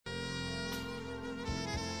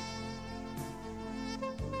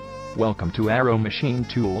Welcome to Arrow Machine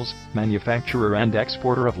Tools, manufacturer and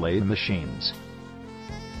exporter of lathe machines.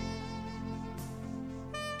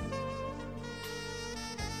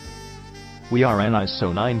 We are an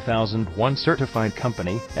ISO 9001 certified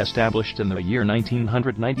company, established in the year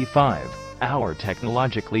 1995. Our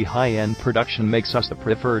technologically high-end production makes us the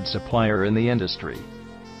preferred supplier in the industry.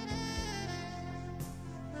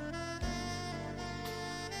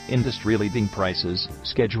 Industry-leading prices,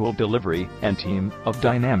 scheduled delivery, and team of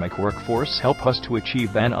dynamic workforce help us to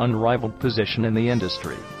achieve an unrivaled position in the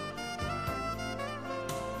industry.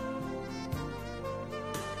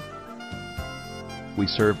 We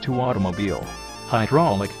serve to automobile,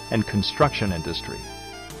 hydraulic, and construction industry.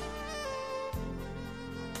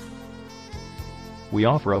 We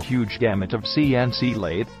offer a huge gamut of CNC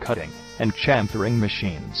lathe, cutting, and chamfering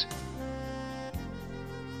machines.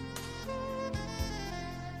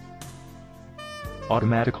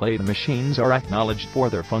 Automatic lathe machines are acknowledged for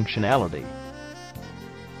their functionality.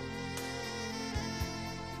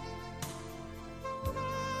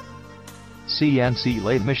 CNC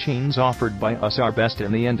lathe machines offered by us are best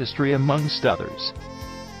in the industry amongst others.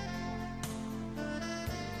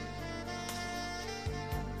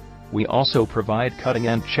 We also provide cutting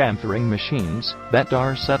and chamfering machines that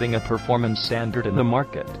are setting a performance standard in the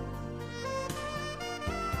market.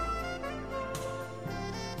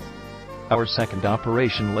 Our second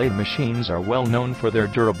operation lathe machines are well known for their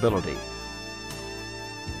durability.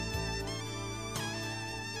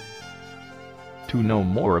 To know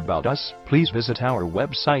more about us, please visit our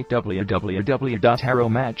website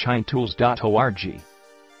www.arrowmachinetools.org.